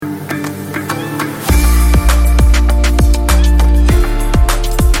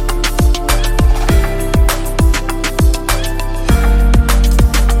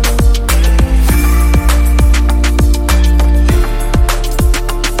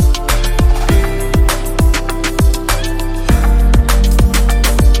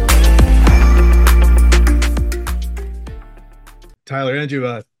Tyler,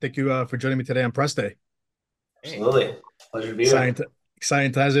 Andrew, thank you for joining me today on Press Day. Hey, Absolutely. Pleasure to be here. Exciting,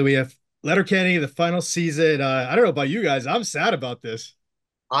 exciting times that we have Letterkenny, the final season. I don't know about you guys. I'm sad about this.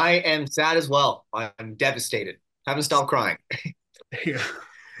 I am sad as well. I'm devastated. Haven't stopped crying. Yeah.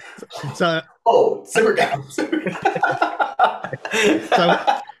 So, Oh, I, simmer down. Simmer so down.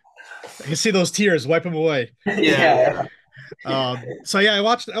 I can see those tears, wipe them away. Yeah, Yeah. So yeah, I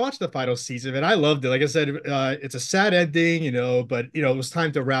watched the final season and I loved it. Like I said, it's a sad ending, but it was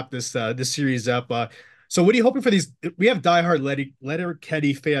time to wrap this series up. So what are you hoping for these? We have diehard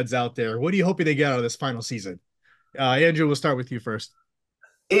Letterkenny fans out there. What are you hoping they get out of this final season? Andrew, we'll start with you first.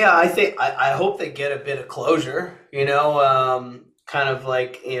 Yeah, I hope they get a bit of closure, kind of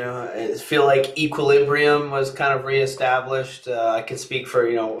like, I feel like equilibrium was kind of reestablished. I can speak for,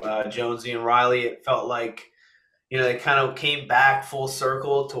 Jonesy and Riley. It felt like, they kind of came back full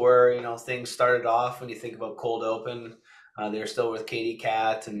circle to where, things started off when you think about Cold Open. They're still with Katie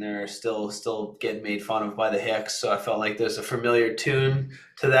Cat and they're still getting made fun of by the Hicks. So I felt like there's a familiar tune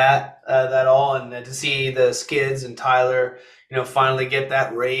to that all. And to see the Skids and Tyler, finally get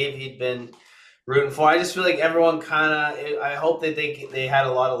that rave he'd been rooting for. I just feel like everyone kind of. I hope that they had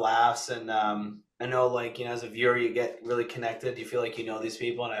a lot of laughs and I know, like, as a viewer, you get really connected. You feel like you know these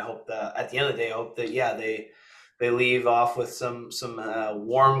people, and I hope that at the end of the day, I hope that yeah they leave off with some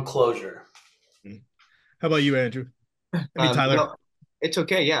warm closure. How about you, Andrew? I mean, Tyler. No, it's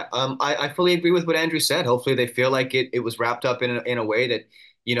okay. Yeah. I fully agree with what Andrew said. Hopefully they feel like it was wrapped up in a way that,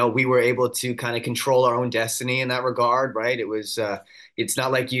 we were able to kind of control our own destiny in that regard, right? It's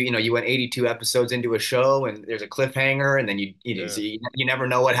not like you went 82 episodes into a show and there's a cliffhanger and then Yeah. you never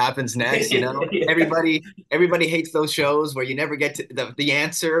know what happens next, Yeah. Everybody hates those shows where you never get to the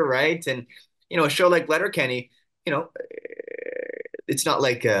answer, right? And, a show like Letterkenny, you know, it's not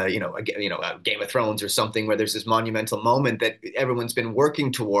like a Game of Thrones or something where there's this monumental moment that everyone's been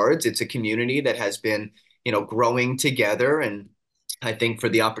working towards. It's a community that has been growing together, and I think for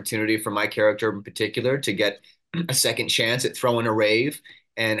the opportunity for my character in particular to get a second chance at throwing a rave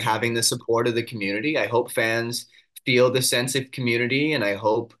and Mm. having the support of the community, I hope fans feel the sense of community, and I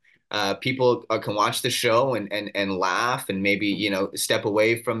hope people can watch the show and laugh and maybe step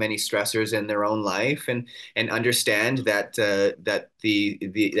away from any stressors in their own life and understand that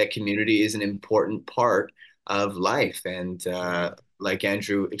that community is an important part of life. And like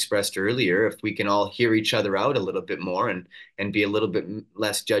Andrew expressed earlier, if we can all hear each other out a little bit more and be a little bit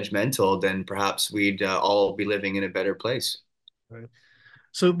less judgmental, then perhaps we'd all be living in a better place. Right.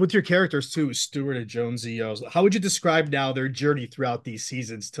 So with your characters too, Stewart and Jonesy, how would you describe now their journey throughout these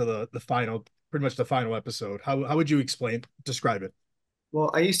seasons to the final, pretty much the final episode? How would you describe it?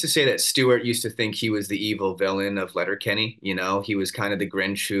 Well, I used to say that Stewart used to think he was the evil villain of Letterkenny. He was kind of the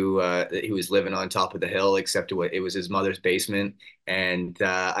Grinch who was living on top of the hill, except it was his mother's basement. And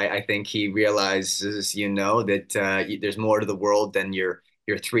I think he realizes, that there's more to the world than your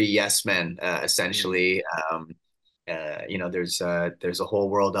three yes men, Mm. essentially. There's a whole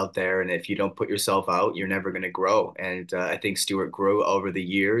world out there, and if you don't put yourself out, you're never going to grow. And I think Stewart grew over the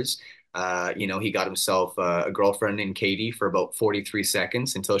years. He got himself a girlfriend in Katie for about 43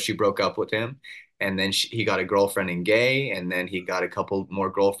 seconds until she broke up with him. And then he got a girlfriend in Gay, and then he got a couple more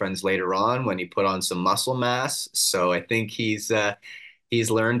girlfriends later on when he put on some muscle mass. So I think he's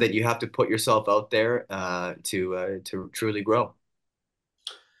learned that you have to put yourself out there to truly grow.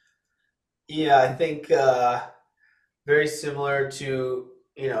 Yeah, I think very similar to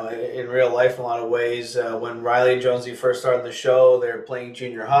in real life in a lot of ways. When Riley and Jonesy first started the show, they were playing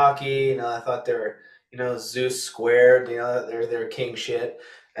junior hockey. I thought they were Zeus squared. They're king shit,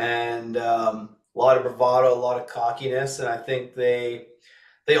 and a lot of bravado, a lot of cockiness, and I think they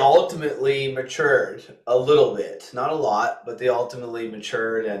ultimately matured a little bit, not a lot, but they ultimately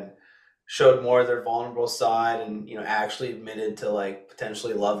matured and showed more of their vulnerable side and actually admitted to like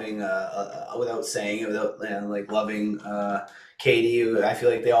potentially loving without saying it, without like loving Katie. I feel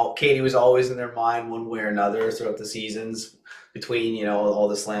like Katie was always in their mind one way or another throughout the seasons between all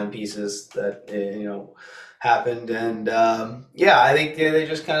the slam pieces that happened. And yeah, I think they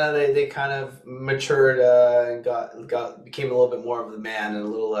just kind of they kind of matured and got became a little bit more of the man and a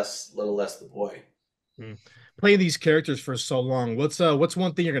little less the boy. Mm. Playing these characters for so long, what's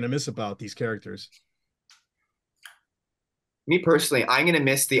one thing you're gonna miss about these characters? Me personally, I'm going to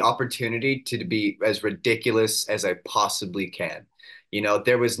miss the opportunity to be as ridiculous as I possibly can.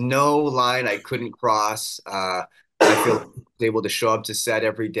 There was no line I couldn't cross. I feel like I was able to show up to set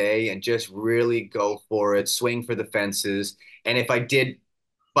every day and just really go for it, swing for the fences. And if I did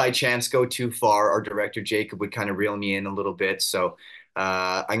by chance go too far, our director Jacob would kind of reel me in a little bit. So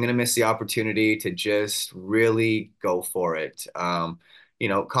I'm going to miss the opportunity to just really go for it.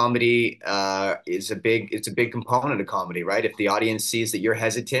 Comedy it's a big component of comedy, right? If the audience sees that you're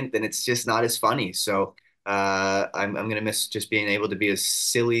hesitant, then it's just not as funny. So I'm going to miss just being able to be as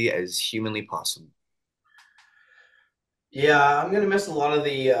silly as humanly possible. Yeah, I'm gonna miss a lot of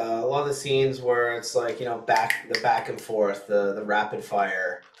the scenes where it's like, back and forth, the rapid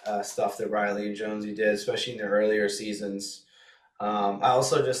fire stuff that Riley and Jonesy did, especially in the earlier seasons. I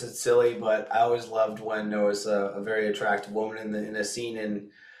also just it's silly, but I always loved when there was a very attractive woman in a scene, and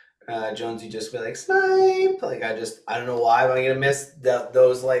Jonesy just be like snipe. Like I don't know why, but I'm gonna miss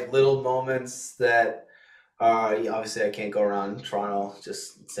those like little moments that yeah, obviously I can't go around Toronto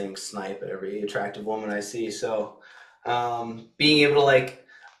just saying snipe at every attractive woman I see. So being able to like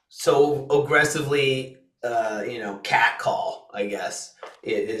so aggressively cat call, I guess,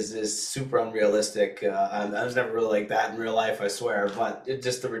 it is super unrealistic. I was never really like that in real life, I swear, but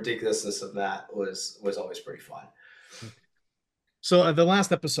just the ridiculousness of that was always pretty fun. So the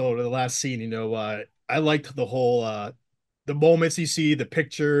last episode or the last scene, I liked the whole the moments you see, the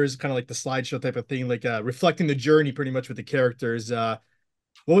pictures, kind of like the slideshow type of thing, like reflecting the journey pretty much with the characters. What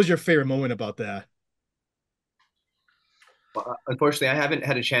was your favorite moment about that? Well, unfortunately, I haven't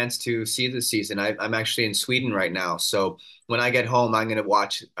had a chance to see this season. I'm actually in Sweden right now, so when I get home, I'm gonna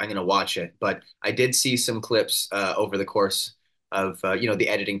watch it. But I did see some clips over the course of the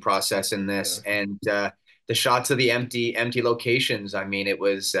editing process in this, Yeah. and the shots of the empty locations. I mean, it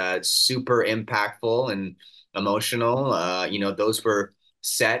was super impactful and emotional. Those were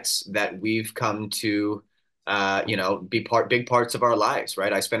sets that we've come to be big parts of our lives,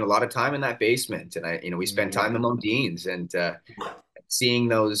 right? I spent a lot of time in that basement, and we spent Mhm. time in Modines, and seeing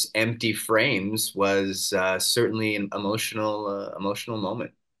those empty frames was certainly an emotional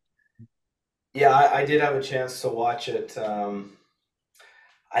moment. Yeah, I did have a chance to watch it.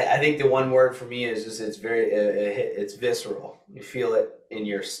 I think the one word for me is just it's visceral. You feel it in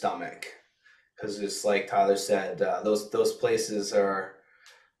your stomach because it's like Tyler said, those places are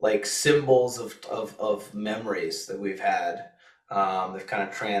like symbols of memories that we've had that kind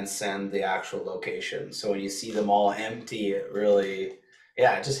of transcend the actual location. So when you see them all empty, it really,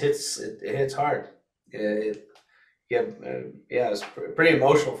 yeah, it just it hits hard. It, yeah, yeah, it's pretty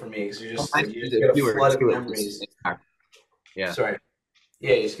emotional for me because Well, I you to just the get a viewer flood of too, it was memories. yeah. Sorry,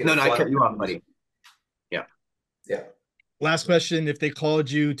 yeah, you just get a No, no, I flood of cut you off, memories. buddy. Yeah. Yeah, Last question: if they called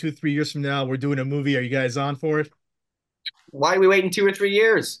you 2, 3 years from now, we're doing a movie. Are you guys on for it? Why are we waiting 2 or 3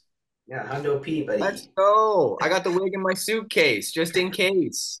 years? yeah, Hundo P, Let's buddy. go. I got the wig in my suitcase just in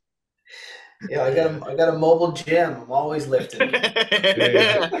case. Yeah, Yeah. I got a mobile gym. I'm always lifting.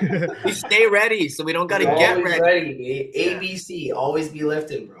 Yeah. Yeah. We stay ready, so we don't got to You're get always ready. ready, Yeah. ABC. Always be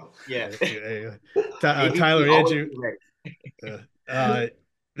lifting, bro. Yeah. Yeah. ABC Tyler, always Andrew, be ready. uh, uh,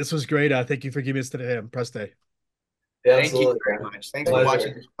 this was great. Thank you for giving us today. I'm impressed. Yeah, Thank you absolutely, very man. much. Thanks for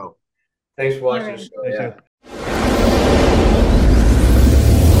watching Pleasure. the show. Thanks for All watching the right. show. Thank you. Yeah.